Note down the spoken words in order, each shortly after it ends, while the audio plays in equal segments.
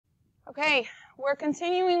Okay, we're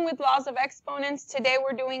continuing with laws of exponents. Today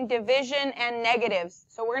we're doing division and negatives.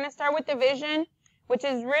 So we're going to start with division, which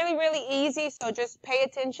is really, really easy, so just pay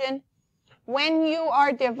attention. When you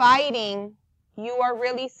are dividing, you are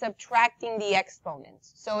really subtracting the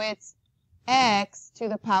exponents. So it's x to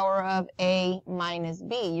the power of a minus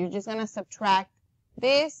b. You're just going to subtract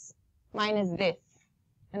this minus this,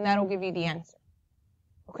 and that'll give you the answer.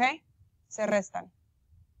 Okay? Se restan.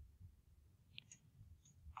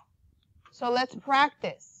 So let's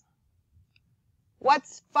practice.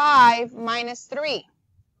 What's 5 minus 3?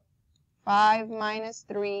 5 minus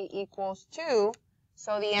 3 equals 2.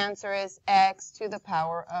 So the answer is x to the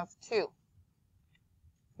power of 2.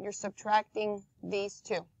 You're subtracting these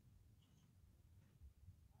two.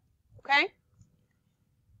 Okay?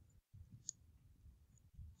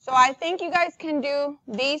 So I think you guys can do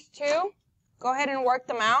these two. Go ahead and work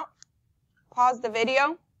them out. Pause the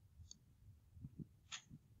video.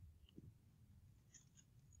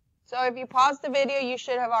 So if you pause the video, you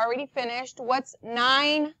should have already finished. What's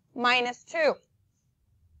 9 minus 2?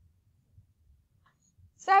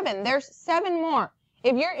 7. There's 7 more.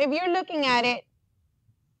 If you're looking at it,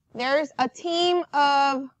 there's a team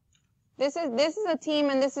of this is a team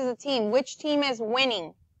and this is a team. Which team is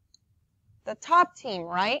winning? The top team,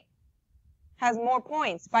 right? Has more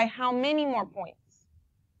points. By how many more points?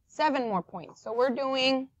 7 more points. So we're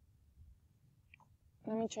doing,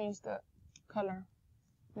 let me change the color.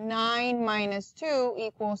 9 minus 2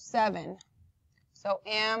 equals 7. So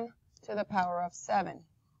m to the power of 7.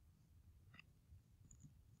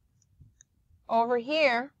 Over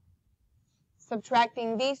here,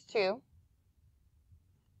 subtracting these two,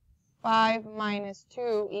 5 minus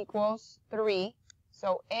 2 equals 3.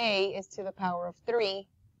 So a is to the power of 3.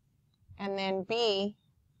 And then b,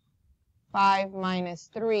 5 minus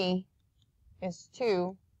 3 is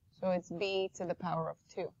 2. So it's b to the power of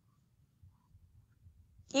 2.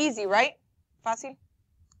 Easy, right? Fácil.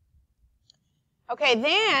 Okay,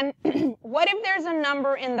 then, what if there's a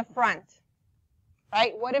number in the front?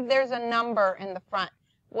 Right? What if there's a number in the front?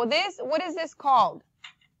 Well, what is this called?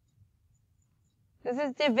 This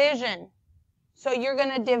is division. So you're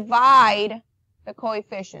going to divide the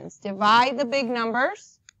coefficients. Divide the big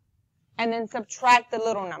numbers, and then subtract the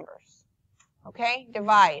little numbers. Okay?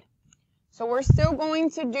 Divide. So we're still going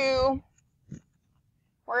to do...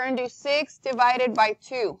 We're going to do 6 divided by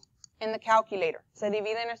 2 in the calculator. Se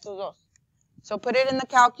dividen estos dos. So put it in the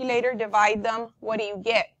calculator, divide them. What do you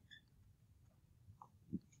get?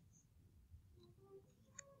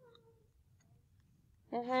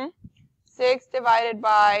 Mm-hmm. 6 divided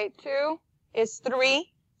by 2 is 3.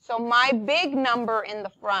 So my big number in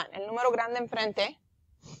the front, el número grande enfrente,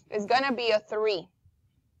 is going to be a 3.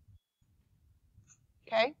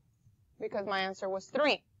 Okay? Because my answer was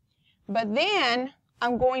 3. But then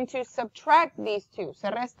I'm going to subtract these two. Se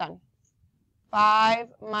restan. 5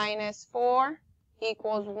 minus 4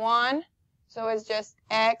 equals 1. So it's just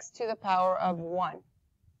x to the power of 1.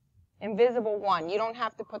 Invisible 1. You don't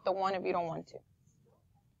have to put the 1 if you don't want to.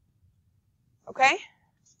 Okay?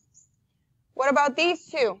 What about these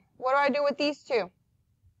two? What do I do with these two?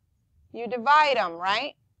 You divide them,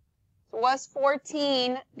 right? So what's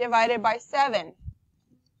 14 divided by 7?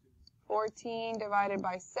 14 divided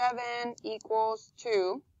by 7 equals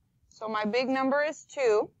 2. So my big number is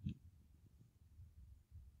 2.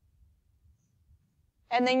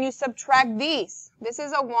 And then you subtract these. This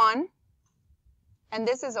is a 1, and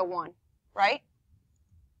this is a 1, right?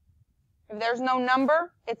 If there's no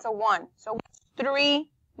number, it's a 1. So 3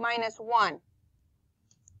 minus 1.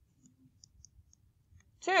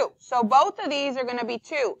 2. So both of these are going to be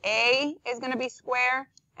 2. A is going to be square,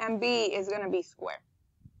 and B is going to be square.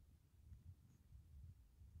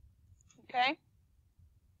 Okay?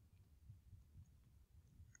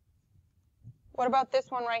 What about this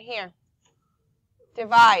one right here?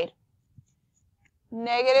 Divide.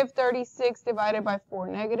 Negative 36 divided by 4.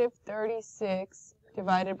 Negative 36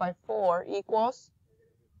 divided by 4 equals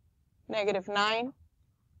negative 9.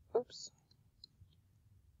 Oops.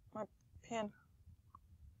 My pen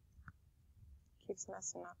keeps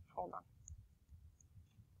messing up. Hold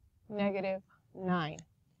on. Negative 9.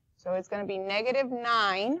 So it's going to be negative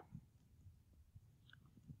 9.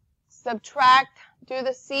 Subtract, do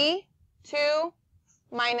the C, 2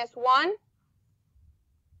 minus 1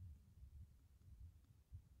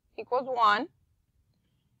 equals 1.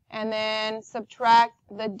 And then subtract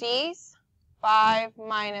the D's, 5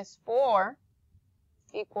 minus 4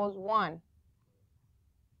 equals 1.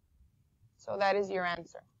 So that is your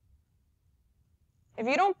answer. If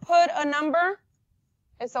you don't put a number,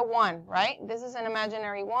 it's a 1, right? This is an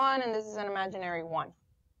imaginary 1, and this is an imaginary 1.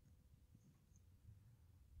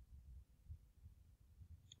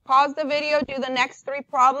 pause the video, do the next 3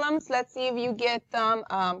 problems. Let's see if you get them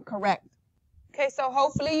correct. Okay, so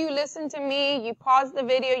hopefully you listened to me, you paused the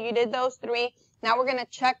video, you did those 3. Now we're going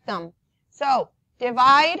to check them. So,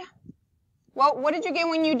 divide. Well, what did you get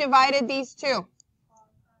when you divided these 2?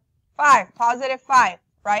 5, positive 5,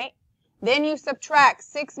 right? Then you subtract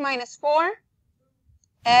 6 minus 4,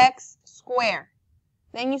 x squared.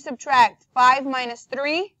 Then you subtract 5 minus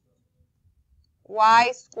 3,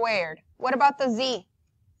 y squared. What about the z?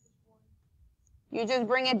 You just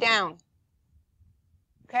bring it down.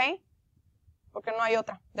 Okay? Porque no hay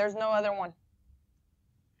otra. There's no other one.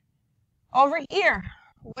 Over here,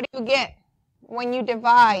 what do you get when you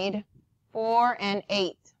divide 4 and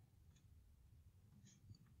 8?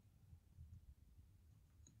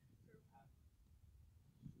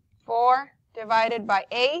 4 divided by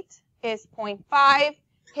 8 is 0.5.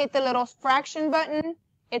 Hit the little fraction button.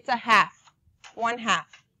 It's a half. 1/2.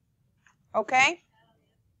 Okay?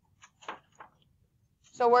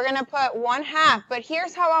 So we're going to put 1/2. But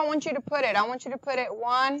here's how I want you to put it. I want you to put it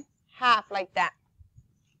 1/2 like that.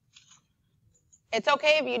 It's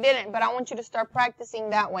okay if you didn't, but I want you to start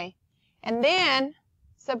practicing that way. And then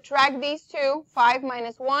subtract these 2. 5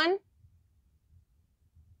 minus 1.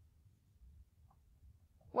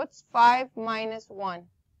 What's 5 minus 1?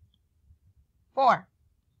 4.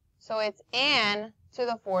 So it's n to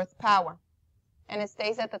the 4th power. And it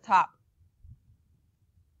stays at the top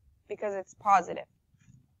because it's positive.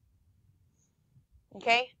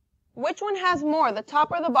 Okay? Which one has more, the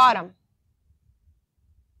top or the bottom?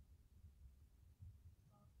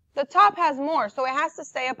 The top has more, so it has to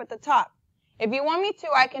stay up at the top. If you want me to,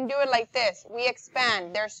 I can do it like this. We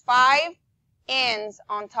expand. There's 5 n's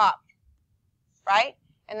on top, right?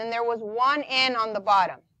 And then there was 1 n on the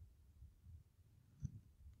bottom.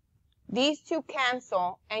 These 2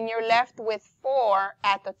 cancel, and you're left with 4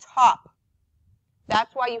 at the top.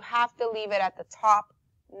 That's why you have to leave it at the top,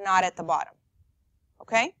 not at the bottom.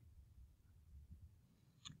 Okay?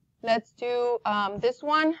 Let's do this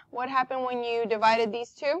one. What happened when you divided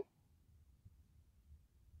these 2?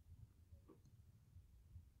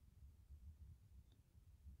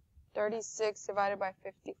 $36 divided by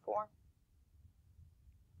 54.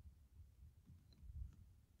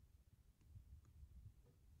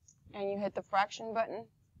 And you hit the fraction button.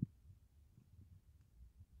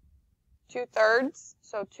 2/3.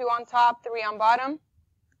 So 2 on top, 3 on bottom.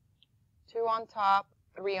 2 on top,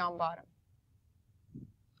 3 on bottom.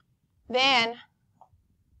 Then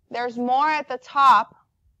there's more at the top,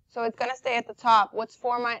 so it's going to stay at the top. What's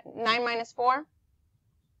 9 minus 4?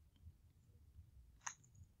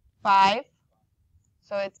 5.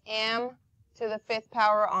 So it's m to the 5th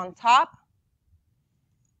power on top.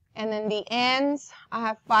 And then the n's, I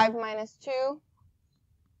have 5 minus 2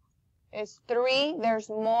 is 3. There's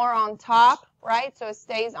more on top, right? So it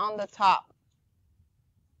stays on the top.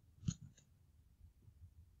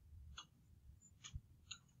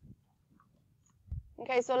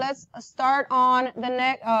 Okay, so let's start on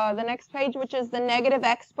the next page, which is the negative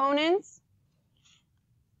exponents.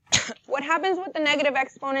 What happens with the negative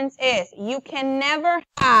exponents is you can never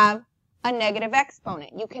have a negative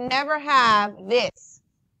exponent. You can never have this.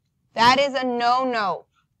 That is a no-no.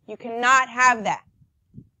 You cannot have that.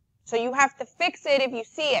 So you have to fix it if you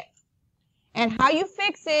see it. And how you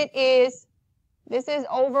fix it is, this is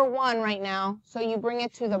over 1 right now, so you bring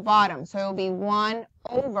it to the bottom. So it will be 1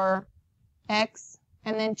 over x,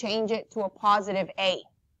 and then change it to a positive a.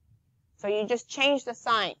 So you just change the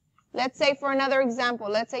sign. Let's say for another example,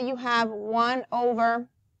 let's say you have 1 over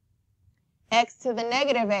x to the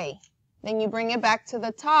negative a. Then you bring it back to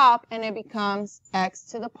the top, and it becomes x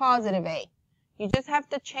to the positive a. You just have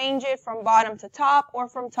to change it from bottom to top or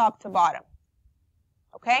from top to bottom.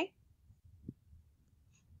 Okay?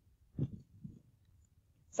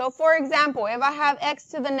 So for example, if I have x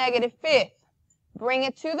to the negative 5th, bring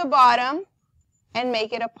it to the bottom and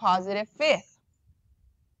make it a positive 5th.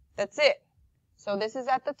 That's it. So this is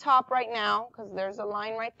at the top right now because there's a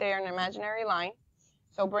line right there, an imaginary line.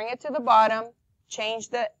 So bring it to the bottom, change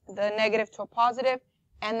the negative to a positive,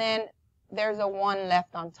 and then there's a 1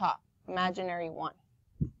 left on top, imaginary 1.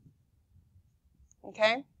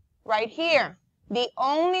 Okay? Right here, the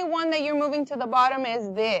only one that you're moving to the bottom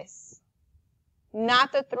is this,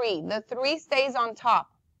 not the 3. The 3 stays on top.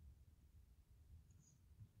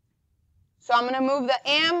 So I'm going to move the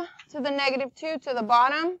m to the negative 2 to the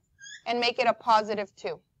bottom and make it a positive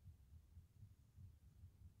 2.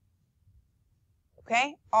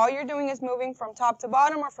 Okay? All you're doing is moving from top to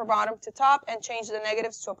bottom or from bottom to top and change the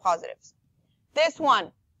negatives to positives. This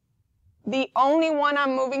one, the only one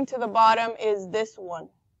I'm moving to the bottom is this one.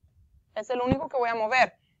 Es el único que voy a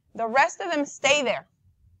mover. The rest of them stay there.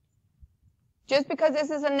 Just because this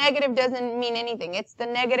is a negative doesn't mean anything. It's the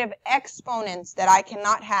negative exponents that I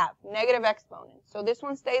cannot have. Negative exponents. So this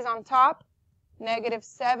one stays on top, negative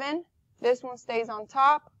 7. This one stays on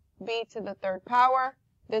top, b to the 3rd power.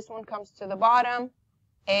 This one comes to the bottom,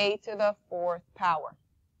 a to the 4th power.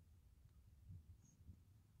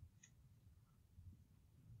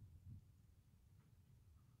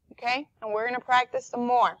 Okay, and we're going to practice some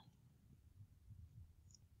more.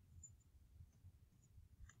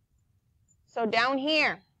 So down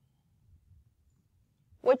here,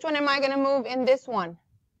 which one am I going to move in this one?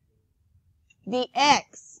 The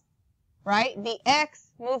x, right? The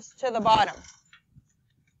x moves to the bottom.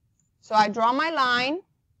 So I draw my line.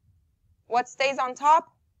 What stays on top?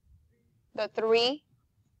 The 3.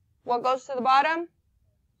 What goes to the bottom?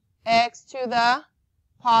 X to the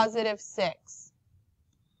positive 6.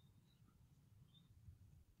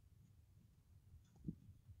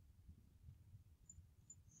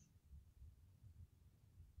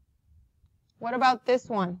 What about this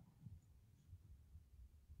one?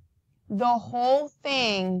 The whole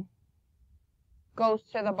thing goes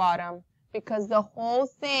to the bottom because the whole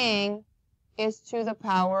thing is to the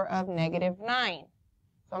power of negative 9.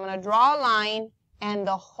 So I'm going to draw a line and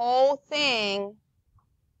the whole thing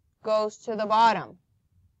goes to the bottom,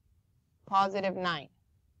 positive 9.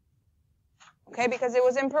 Okay, because it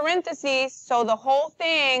was in parentheses, so the whole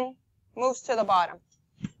thing moves to the bottom.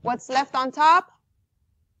 What's left on top?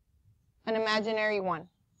 An imaginary 1.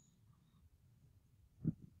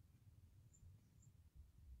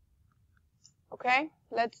 Okay,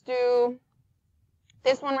 let's do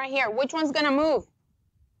this one right here. Which one's going to move?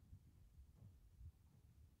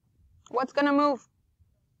 What's going to move?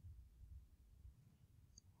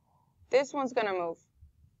 This one's going to move.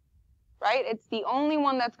 Right? It's the only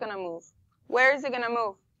one that's going to move. Where is it going to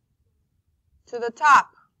move? To the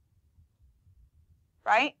top.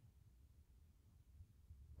 Right?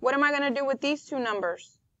 What am I going to do with these two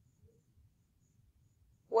numbers?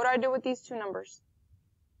 What do I do with these two numbers?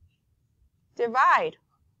 Divide.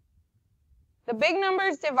 The big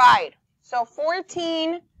numbers divide. So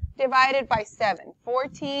 14 divided by 7.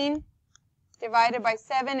 14 divided by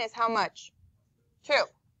 7 is how much? 2.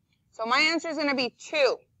 So my answer is going to be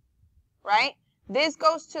 2. Right? This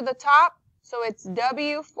goes to the top, so it's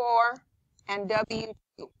W4 and W2.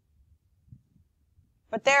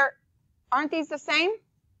 But aren't these the same?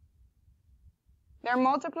 They're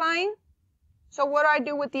multiplying. So what do I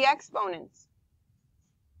do with the exponents?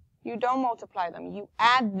 You don't multiply them. You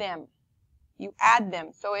add them. You add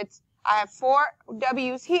them. So I have 4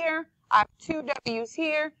 W's here. I have 2 W's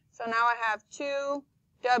here. So now I have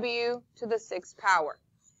 2W to the 6th power.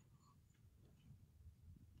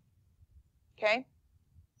 Okay?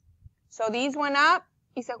 So these went up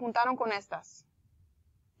y se juntaron con estas.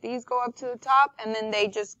 These go up to the top and then they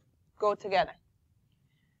just go together.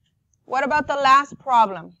 What about the last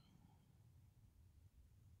problem?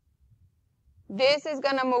 This is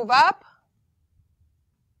going to move up.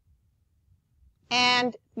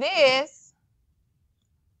 And this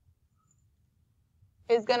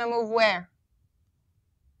is going to move where?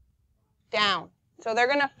 Down. So they're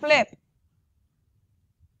going to flip.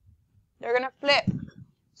 They're going to flip.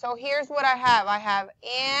 So here's what I have. I have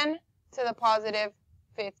n to the positive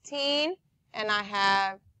 15, and I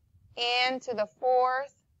have n to the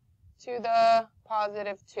 4th to the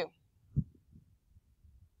positive 2.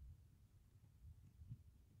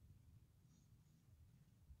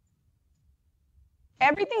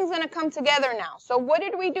 Everything's going to come together now. So what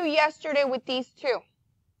did we do yesterday with these two?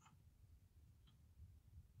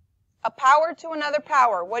 A power to another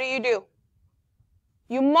power. What do?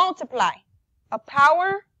 You multiply. A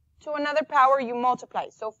power to another power, you multiply.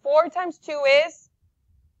 So 4 times 2 is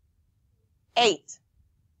 8.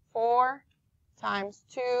 4 times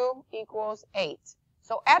 2 equals 8.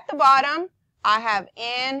 So at the bottom, I have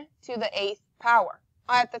n to the 8th power.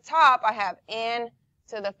 At the top, I have n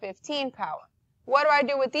to the 15th power. What do I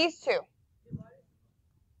do with these two?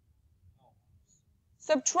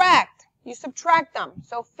 Subtract. You subtract them.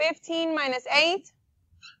 So 15 minus 8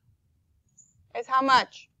 is how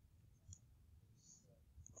much?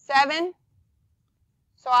 7.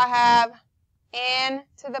 So I have n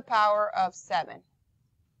to the power of 7.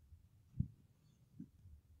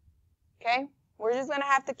 Okay? We're just going to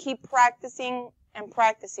have to keep practicing and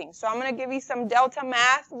practicing. So I'm going to give you some delta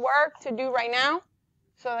math work to do right now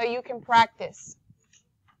so that you can practice.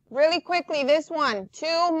 Really quickly, this one,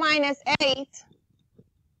 2 minus 8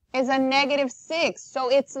 is a negative 6. So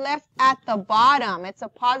it's left at the bottom. It's a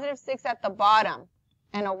positive 6 at the bottom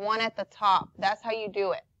and a 1 at the top. That's how you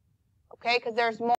do it. Okay? Because there's more.